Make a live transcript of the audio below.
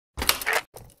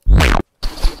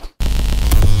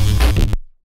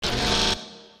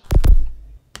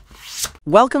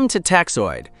Welcome to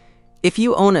Texoid. If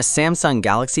you own a Samsung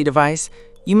Galaxy device,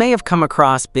 you may have come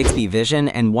across Bixby Vision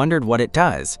and wondered what it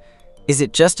does. Is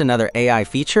it just another AI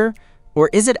feature, or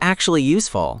is it actually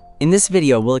useful? In this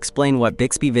video, we'll explain what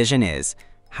Bixby Vision is,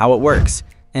 how it works,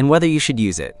 and whether you should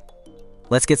use it.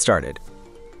 Let's get started.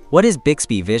 What is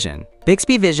Bixby Vision?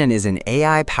 Bixby Vision is an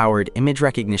AI-powered image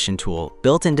recognition tool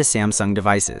built into Samsung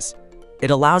devices.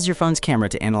 It allows your phone's camera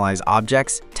to analyze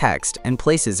objects, text, and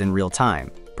places in real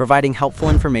time, providing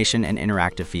helpful information and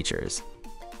interactive features.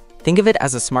 Think of it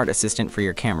as a smart assistant for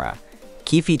your camera.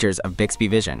 Key features of Bixby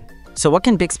Vision. So what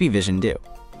can Bixby Vision do?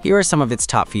 Here are some of its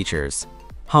top features.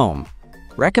 Home.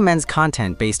 Recommends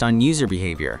content based on user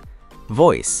behavior.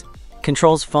 Voice.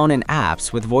 Controls phone and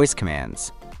apps with voice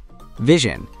commands.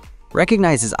 Vision.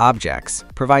 Recognizes objects,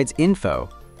 provides info,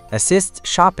 assists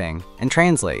shopping, and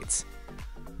translates.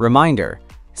 Reminder.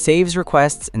 Saves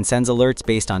requests and sends alerts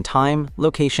based on time,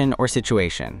 location, or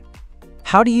situation.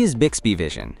 How to use Bixby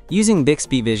Vision. Using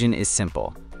Bixby Vision is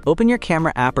simple. Open your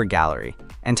camera app or gallery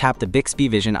and tap the Bixby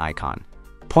Vision icon.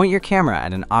 Point your camera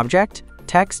at an object,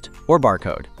 text, or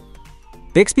barcode.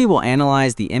 Bixby will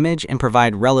analyze the image and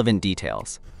provide relevant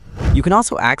details. You can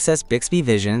also access Bixby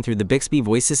Vision through the Bixby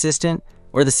Voice Assistant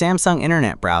or the Samsung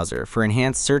Internet Browser for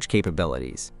enhanced search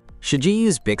capabilities. Should you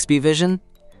use Bixby Vision?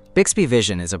 Bixby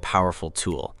Vision is a powerful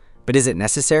tool, but is it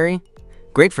necessary?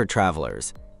 Great for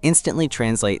travelers. Instantly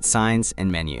translate signs and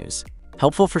menus.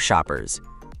 Helpful for shoppers.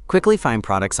 Quickly find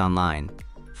products online.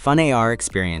 Fun AR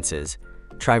experiences.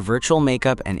 Try virtual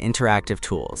makeup and interactive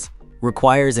tools.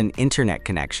 Requires an internet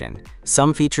connection.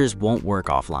 Some features won't work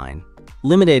offline.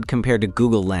 Limited compared to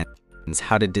Google Lens.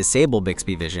 How to disable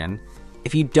Bixby Vision.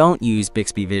 If you don't use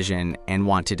Bixby Vision and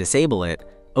want to disable it,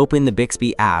 open the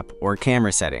Bixby app or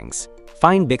camera settings.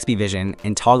 Find Bixby Vision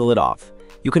and toggle it off.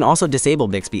 You can also disable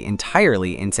Bixby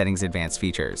entirely in Settings Advanced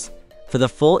Features. For the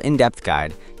full in-depth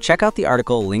guide, check out the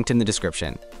article linked in the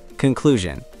description.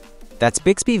 Conclusion. That's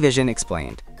Bixby Vision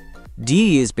explained. Do you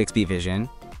use Bixby Vision,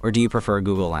 or do you prefer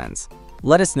Google Lens?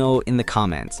 Let us know in the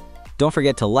comments. Don't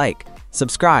forget to like,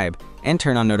 subscribe, and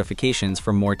turn on notifications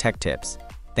for more tech tips.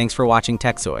 Thanks for watching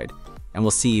Texoid, and we'll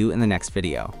see you in the next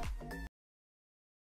video.